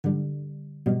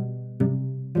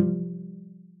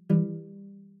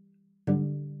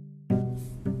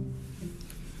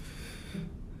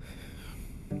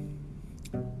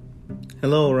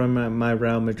Hello, my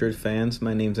Real Madrid fans.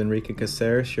 My name's Enrique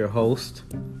Caceres, your host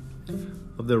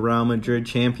of the Real Madrid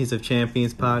Champions of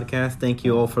Champions podcast. Thank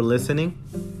you all for listening.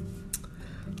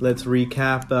 Let's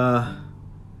recap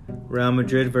Real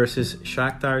Madrid versus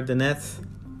Shakhtar Donetsk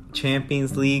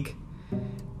Champions League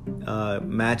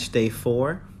Matchday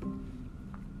 4.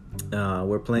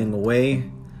 We're playing away.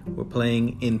 We're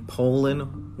playing in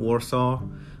Poland, Warsaw.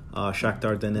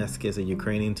 Shakhtar Donetsk is a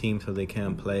Ukrainian team, so they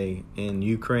can't play in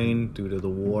Ukraine due to the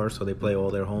war, so they play all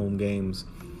their home games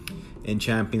in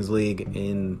Champions League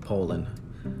in Poland.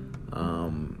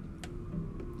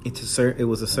 It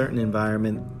was a certain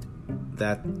environment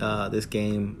that this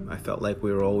game, I felt like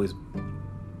we were always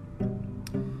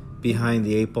behind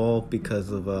the eight ball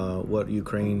because of what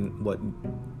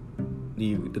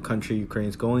the country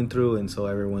Ukraine's going through, and so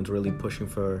everyone's really pushing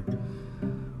for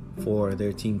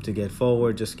their team to get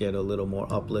forward, just get a little more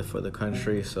uplift for the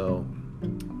country. So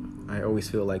I always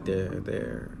feel like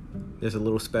there's a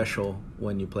little special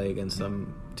when you play against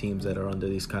some teams that are under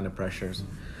these kind of pressures.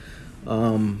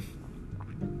 The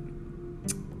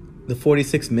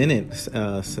 46 minutes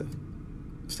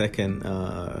second,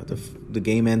 the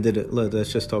game ended.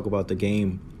 Let's just talk about the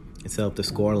game itself, the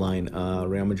scoreline.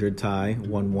 Real Madrid tie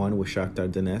 1-1 with Shakhtar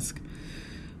Donetsk.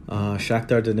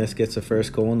 Shakhtar Donetsk gets the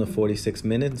first goal in the 46th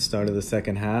minute, start of the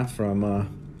second half, from a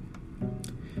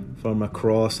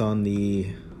cross on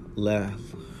the left,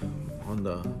 on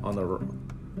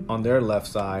their left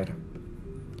side,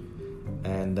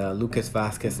 and Lucas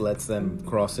Vázquez lets them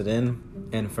cross it in,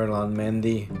 and Ferland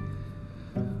Mendy,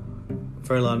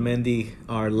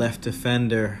 our left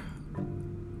defender,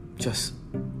 just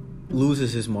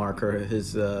loses his marker.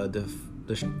 His the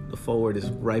forward is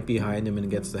right behind him and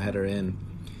gets the header in.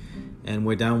 And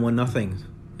we're down 1-0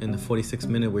 in the 46th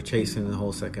minute. We're chasing the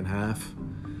whole second half.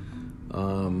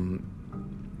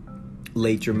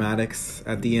 Late dramatics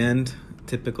at the end.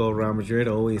 Typical Real Madrid.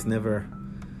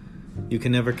 You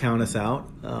can never count us out.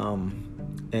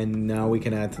 And now we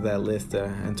can add to that list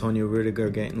Antonio Rudiger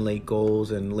getting late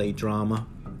goals and late drama.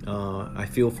 I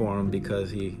feel for him because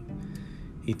he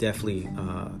definitely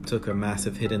took a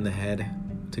massive hit in the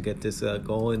head to get this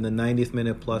goal. In the 90th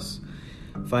minute plus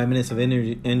 5 minutes of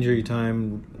injury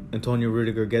time, Antonio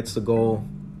Rudiger gets the goal,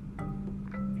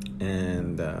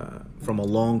 and from a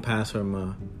long pass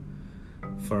from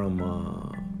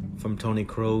Toni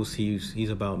Kroos, he's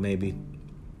about maybe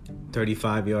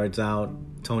 35 yards out.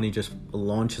 Toni just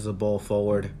launches a ball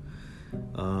forward,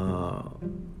 and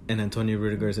Antonio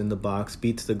Rudiger is in the box,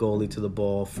 beats the goalie to the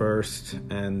ball first,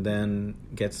 and then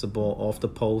gets the ball off the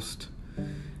post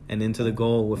and into the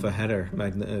goal with a header,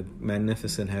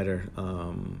 magnificent header.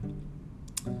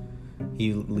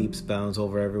 He leaps, bounds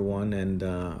over everyone, and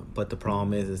but the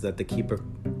problem is that the keeper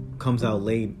comes out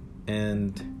late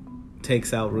and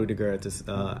takes out Rudiger at this,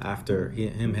 after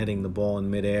him hitting the ball in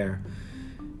midair.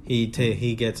 He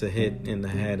gets a hit in the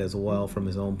head as well from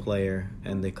his own player,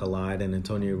 and they collide, and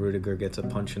Antonio Rudiger gets a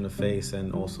punch in the face,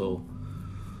 and also,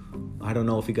 I don't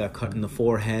know if he got cut in the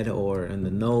forehead or in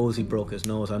the nose. He broke his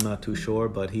nose. I'm not too sure,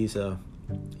 but he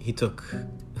took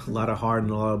a lot of heart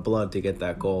and a lot of blood to get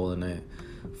that goal, and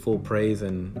full praise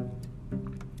and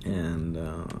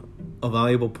a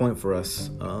valuable point for us.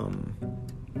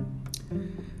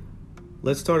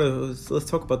 Let's talk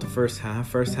about the first half.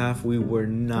 First half, we were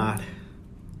not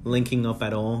linking up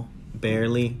at all,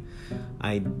 barely.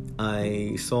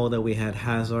 I saw that we had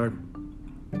Hazard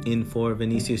in for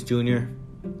Vinicius Jr.,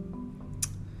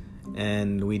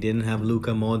 and we didn't have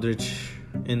Luka Modric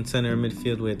in center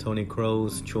midfield. We had Toni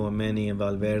Kroos, Tchouaméni, and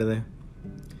Valverde.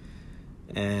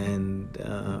 And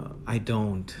I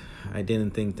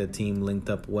didn't think the team linked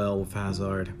up well with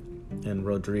Hazard and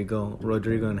Rodrigo.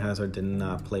 Rodrigo and Hazard did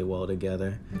not play well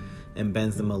together, and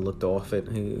Benzema looked off it.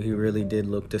 He really did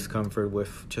look discomfort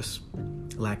with just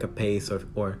lack of pace,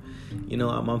 or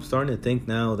I'm starting to think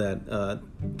now that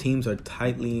teams are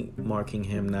tightly marking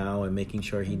him now and making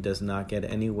sure he does not get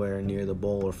anywhere near the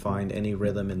ball or find any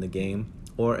rhythm in the game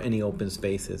or any open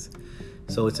spaces.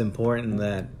 So it's important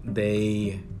that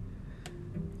they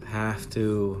have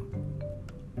to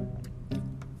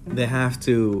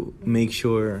make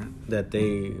sure that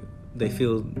they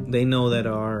know that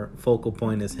our focal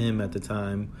point is him at the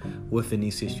time with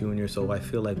Vinicius Jr. So I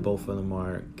feel like both of them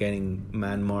are getting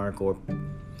man mark or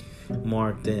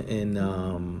marked in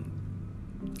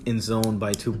zone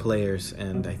by two players,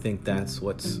 and I think that's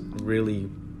what's really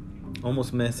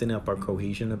almost messing up our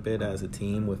cohesion a bit as a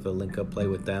team with a link-up play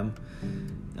with them.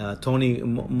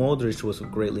 Modric was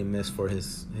greatly missed for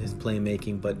his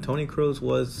playmaking, but Toni Kroos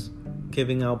was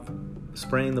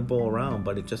spraying the ball around,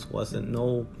 but it just wasn't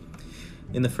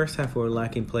in the first half we were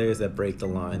lacking players that break the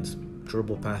lines.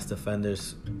 dribble past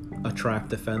defenders, attract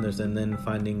defenders, and then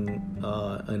finding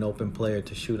an open player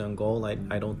to shoot on goal.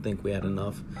 I don't think we had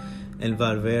enough. And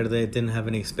Valverde didn't have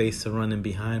any space to run in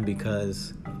behind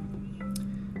because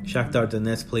Shakhtar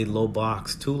Donetsk played low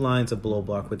blocks, 2 lines of low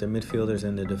block with their midfielders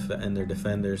and their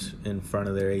defenders in front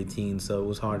of their 18. So it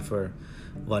was hard for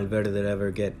Valverde to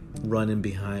ever get running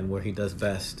behind where he does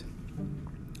best.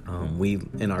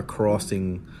 In our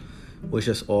crossing was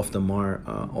just off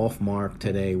mark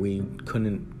today. We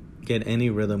couldn't get any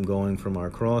rhythm going from our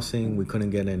crossing. We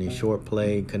couldn't get any short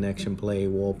play, connection play,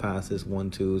 wall passes,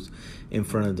 1-2s in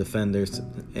front of defenders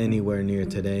anywhere near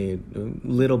today. A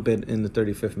little bit in the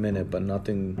 35th minute, but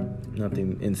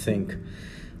nothing in sync.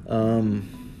 So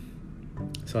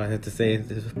I had to say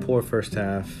this was a poor first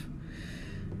half.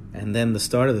 And then the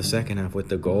start of the second half with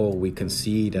the goal we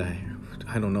concede.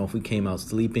 I don't know if we came out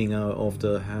sleeping out of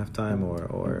the halftime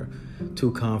or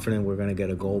too confident we're going to get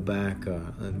a goal back.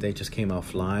 They just came out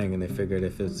flying, and they figured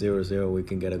if it's 0-0, we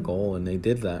can get a goal, and they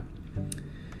did that.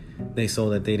 They saw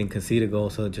that they didn't concede a goal,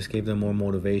 so it just gave them more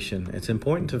motivation. It's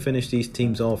important to finish these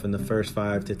teams off in the first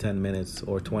 5 to 10 minutes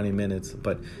or 20 minutes,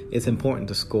 but it's important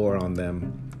to score on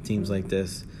them. Teams like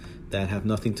this that have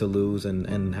nothing to lose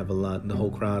and have the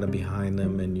whole crowd behind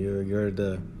them, and you're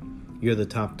the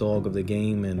top dog of the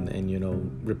game,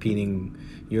 and repeating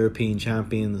European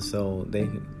champions. So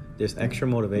there's extra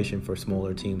motivation for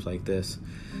smaller teams like this.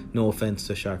 No offense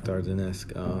to Shakhtar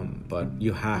Donetsk, but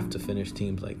you have to finish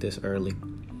teams like this early.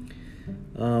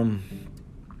 And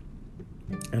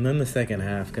then the second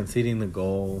half, conceding the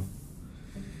goal,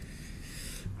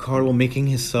 Carlo making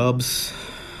his subs,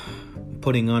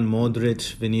 putting on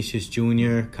Modric, Vinicius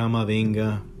Jr.,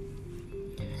 Camavinga,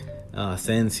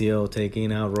 Asensio,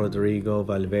 taking out Rodrigo,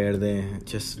 Valverde.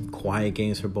 Just quiet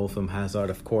games for both of them. Hazard,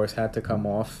 of course, had to come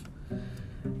off,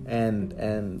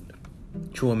 and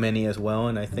Tchouaméni as well.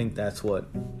 And I think that's what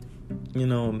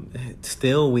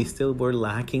we still were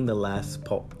lacking the last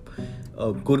pop.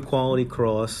 A good quality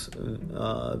cross.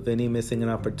 Vinny missing an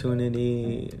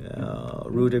opportunity.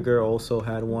 Rudiger also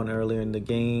had one earlier in the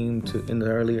game, in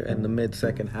the mid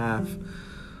second half,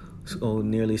 so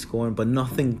nearly scoring, but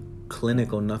nothing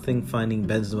clinical, nothing finding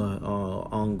Benzema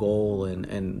on goal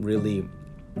and really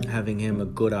having him a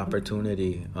good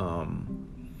opportunity.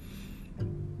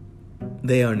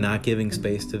 They are not giving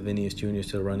space to Vinicius Jr.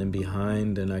 to run in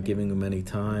behind. They're not giving him any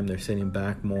time. They're sitting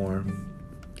back more.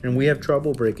 And we have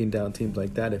trouble breaking down teams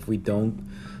like that if we don't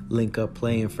link up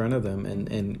play in front of them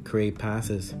and create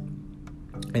passes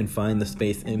and find the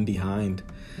space in behind.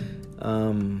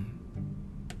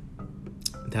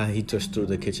 That he just threw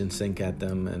the kitchen sink at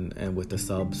them and with the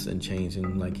subs and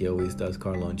changing like he always does,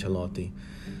 Carlo Ancelotti.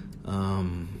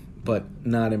 But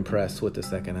not impressed with the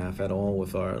second half at all,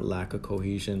 with our lack of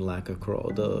cohesion, lack of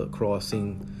the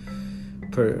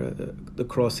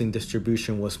crossing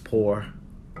distribution was poor.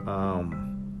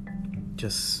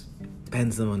 Just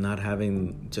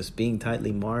Benzema just being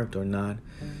tightly marked or not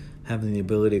having the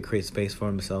ability to create space for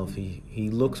himself. He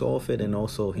looks off it, and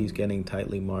also he's getting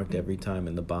tightly marked every time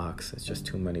in the box. It's just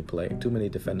too many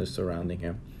defenders surrounding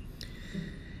him.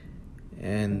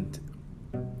 And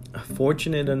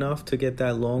fortunate enough to get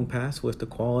that long pass with the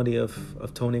quality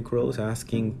of Toni Kroos,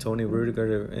 asking Toni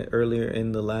Rudiger earlier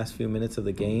in the last few minutes of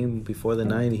the game before the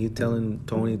 90, he's telling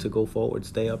Toni to go forward,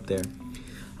 stay up there.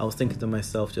 I was thinking to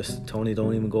myself, just Toni,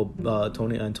 don't even go.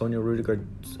 Toni, Antonio Rudiger,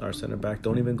 our center back,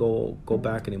 don't even go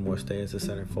back anymore. Stay as a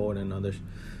center forward, another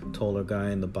taller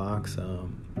guy in the box.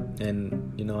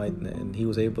 And he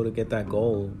was able to get that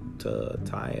goal to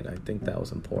tie it. I think that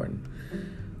was important.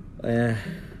 I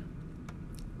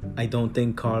don't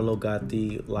think Carlo got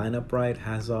the lineup right.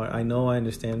 Hazard, I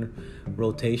understand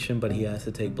rotation, but he has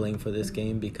to take blame for this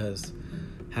game because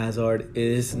Hazard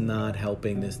is not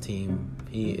helping this team.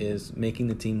 He is making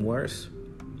the team worse.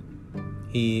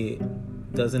 He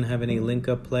doesn't have any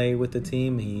link-up play with the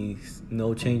team. He's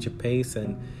no change of pace,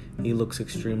 and he looks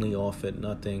extremely off at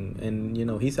nothing. And,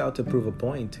 he's out to prove a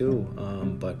point, too.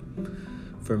 But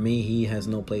for me, he has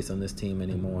no place on this team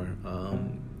anymore.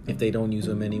 If they don't use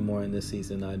him anymore in this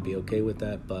season, I'd be okay with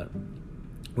that. But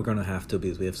we're going to have to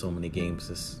because we have so many games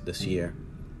this year.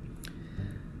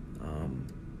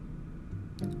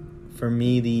 For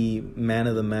me, the man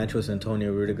of the match was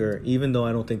Antonio Rudiger. Even though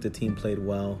I don't think the team played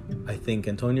well, I think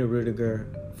Antonio Rudiger,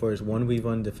 for his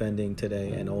 1v1 defending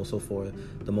today, and also for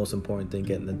the most important thing,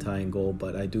 getting the tying goal.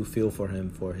 But I do feel for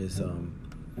him for his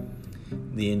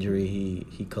the injury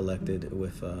he collected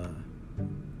with.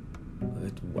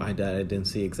 I didn't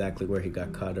see exactly where he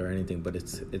got cut or anything, but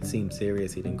it seemed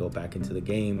serious. He didn't go back into the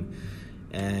game,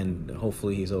 and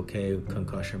hopefully he's okay.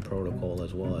 Concussion protocol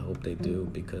as well. I hope they do,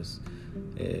 because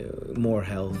more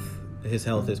health his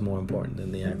health is more important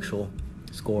than the actual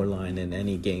score line in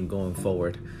any game going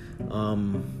forward.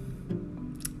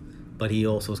 But he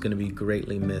also is going to be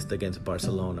greatly missed against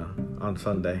Barcelona on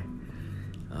Sunday.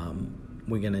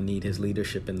 We're going to need his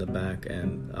leadership in the back.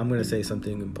 And I'm going to say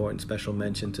something important, special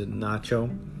mention to Nacho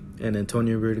and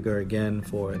Antonio Rudiger again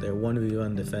for their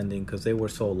 1v1 defending, because they were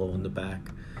so low in the back.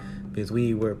 Because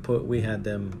we had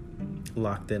them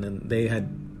locked in, and they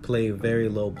had played very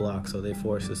low blocks, so they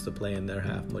forced us to play in their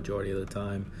half majority of the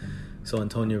time. So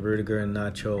Antonio Rudiger and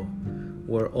Nacho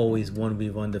were always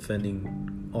 1v1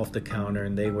 defending off the counter,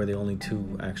 and they were the only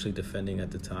two actually defending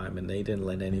at the time, and they didn't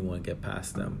let anyone get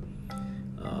past them.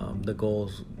 The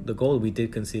goal we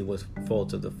did concede was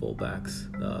fault of the fullbacks,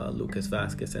 Lucas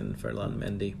Vazquez and Ferland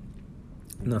Mendy.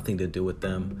 Nothing to do with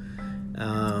them.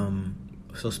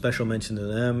 So special mention to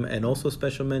them, and also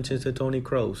special mention to Toni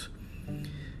Kroos.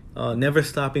 Never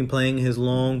stopping playing his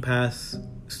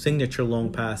signature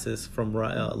long passes from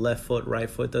left foot, right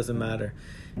foot, doesn't matter.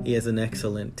 He has an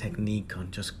excellent technique on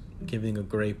just giving a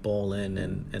great ball in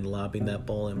and lobbing that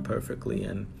ball in perfectly.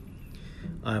 And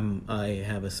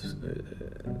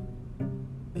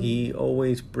he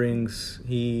always brings,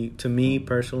 to me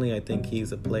personally, I think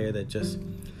he's a player that just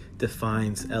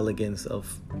defines elegance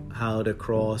of how to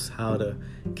cross, how to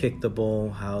kick the ball,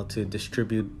 how to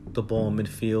distribute the ball in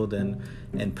midfield and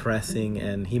pressing.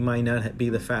 And he might not be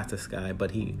the fastest guy,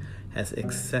 but he has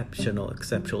exceptional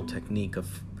technique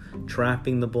of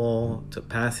trapping the ball, to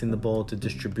passing the ball, to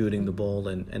distributing the ball.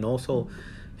 And also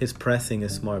his pressing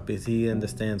is smart, because he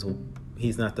understands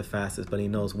he's not the fastest, but he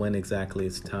knows when exactly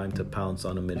it's time to pounce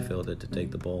on a midfielder to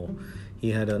take the ball.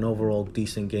 He had an overall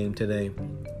decent game today,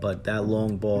 but that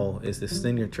long ball is the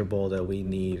signature ball that we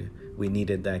need. We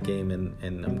needed that game,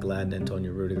 and I'm glad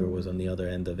Antonio Rudiger was on the other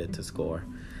end of it to score.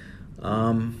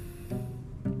 The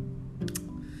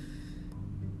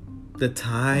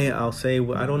tie, I'll say,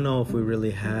 I don't know if we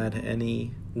really had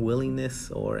any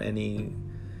willingness or any.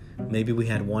 Maybe we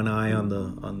had one eye on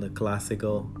the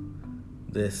Clásico.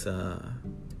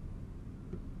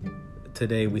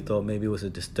 Today we thought maybe it was a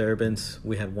disturbance.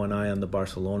 We had one eye on the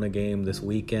Barcelona game this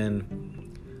weekend.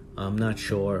 I'm not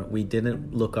sure. We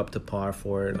didn't look up to par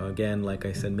for it. Again, like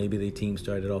I said, maybe the team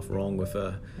started off wrong with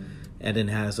Eden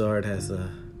Hazard as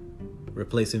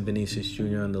replacing Vinicius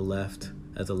Jr. on the left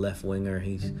as a left winger.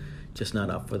 He's just not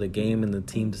up for the game, and the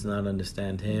team does not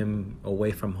understand him.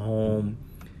 Away from home,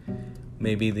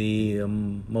 maybe the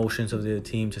emotions of the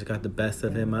team just got the best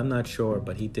of him. I'm not sure,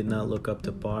 but he did not look up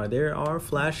to par. There are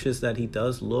flashes that he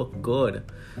does look good,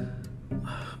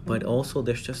 but also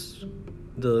there's just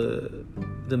the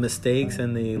mistakes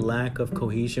and the lack of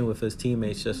cohesion with his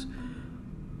teammates just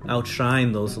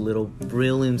outshine those little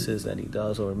brilliances that he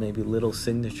does, or maybe little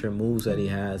signature moves that he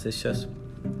has. It's just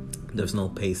there's no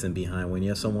pacing behind. When you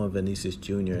have someone Vinicius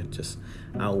Jr., it just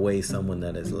outweighs someone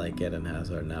that is like Eden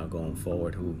Hazard now going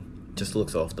forward, who just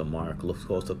looks off the mark, looks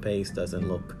off the pace, doesn't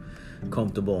look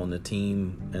comfortable on the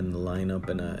team and the lineup.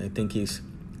 And I think he's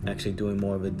actually doing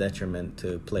more of a detriment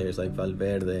to players like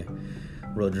Valverde,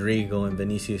 Rodrigo, and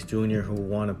Vinicius Jr., who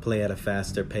want to play at a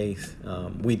faster pace.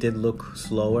 We did look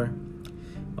slower.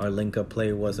 Our link-up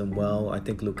play wasn't well. I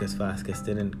think Lucas Vazquez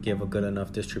didn't give a good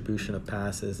enough distribution of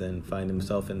passes and find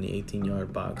himself in the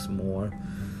 18-yard box more.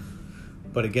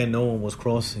 But again, no one was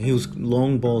crossing.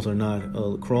 Long balls are not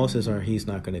crosses are he's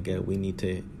not going to get. We need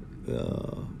to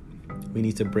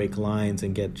break lines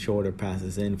and get shorter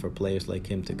passes in for players like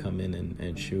him to come in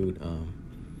and shoot.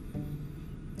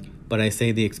 But I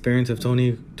say the experience of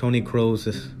Toni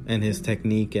Kroos and his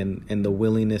technique and the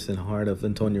willingness and heart of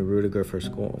Antonio Rudiger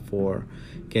for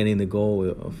getting the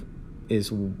goal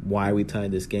is why we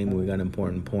tied this game. We got an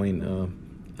important point, a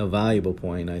valuable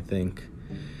point, I think.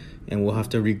 And we'll have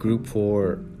to regroup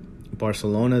for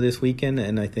Barcelona this weekend,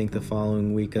 and I think the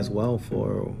following week as well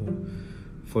for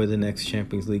the next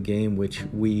Champions League game, which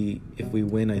if we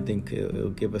win, I think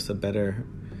it'll give us a better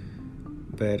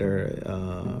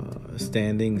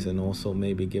standings, and also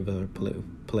maybe give our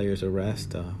players a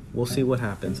rest. We'll see what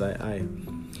happens. I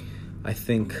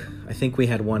think we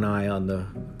had one eye on the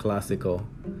Clásico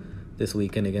this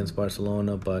weekend against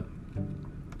Barcelona, but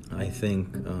I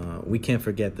think we can't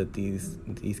forget that these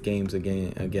games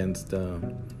against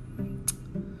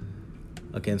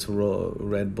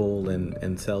Red Bull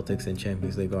and Celtics in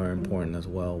Champions League are important as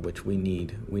well, which we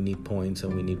need. We need points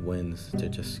and we need wins to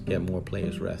just get more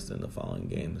players rest in the following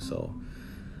games. So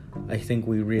I think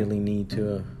we really need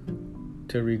to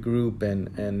regroup, and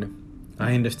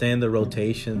I understand the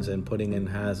rotations and putting in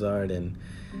Hazard and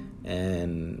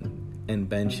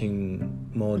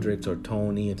benching Modric or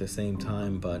Tony at the same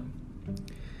time, but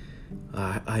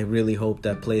I really hope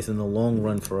that plays in the long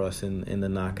run for us in the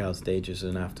knockout stages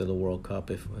and after the World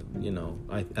Cup. If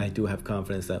I do have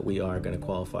confidence that we are going to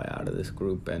qualify out of this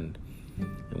group and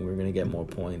we're going to get more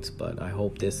points. But I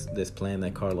hope this plan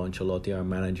that Carlo Ancelotti, our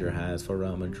manager, has for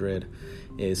Real Madrid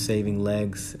is saving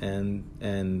legs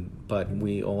but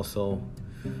we also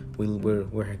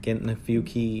we're getting a few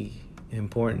key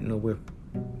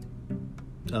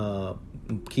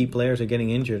players are getting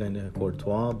injured, and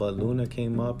Courtois, but Luna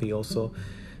came up. He also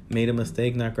made a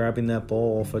mistake not grabbing that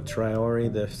ball off of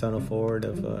Traore, the center forward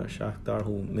of Shakhtar,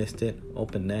 who missed it,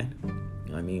 open net.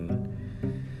 I mean,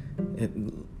 it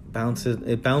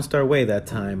bounced our way that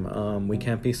time. We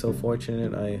can't be so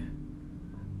fortunate.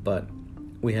 But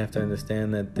we have to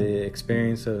understand that the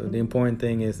important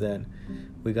thing is that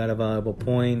we got a valuable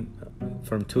point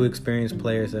from two experienced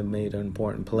players that made an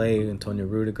important play: Antonio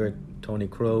Rudiger, Toni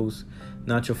Kroos.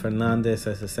 Nacho Fernandez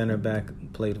as a center back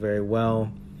played very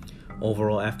well.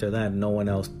 Overall, after that, no one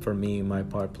else, for me, my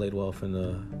part, played well from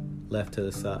the left to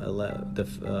the side.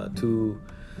 Two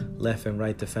left and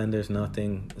right defenders,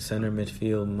 nothing. Center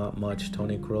midfield, not much.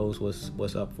 Toni Kroos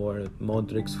was up for it.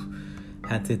 Modric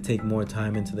had to take more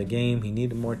time into the game. He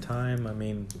needed more time. I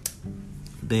mean,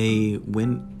 they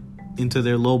went into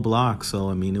their low block, so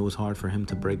I mean, it was hard for him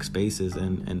to break spaces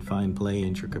and find play,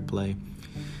 intricate play.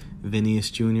 Vinicius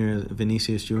Jr.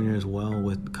 as well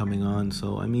with coming on.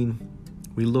 So I mean,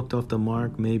 we looked off the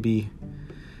mark, maybe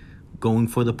going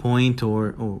for the point,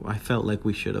 or I felt like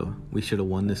we should have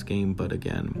won this game. But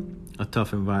again, a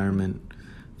tough environment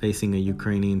facing a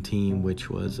Ukrainian team,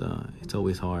 which was it's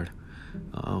always hard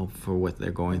for what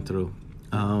they're going through.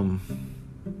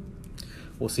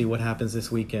 We'll see what happens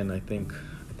this weekend. I think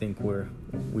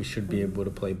we should be able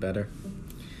to play better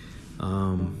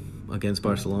against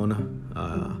Barcelona.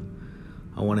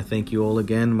 I want to thank you all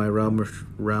again, my Real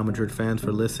Madrid fans,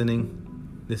 for listening.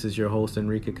 This is your host,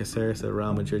 Enrique Caceres, the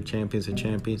Real Madrid Champions of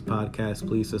Champions podcast.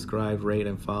 Please subscribe, rate,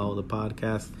 and follow the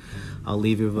podcast. I'll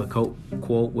leave you with a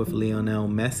quote with Lionel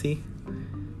Messi.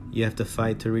 You have to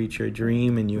fight to reach your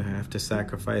dream, and you have to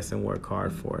sacrifice and work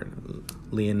hard for it.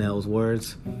 Lionel's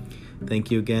words. Thank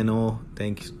you again, all.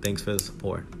 Thanks for the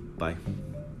support. Bye.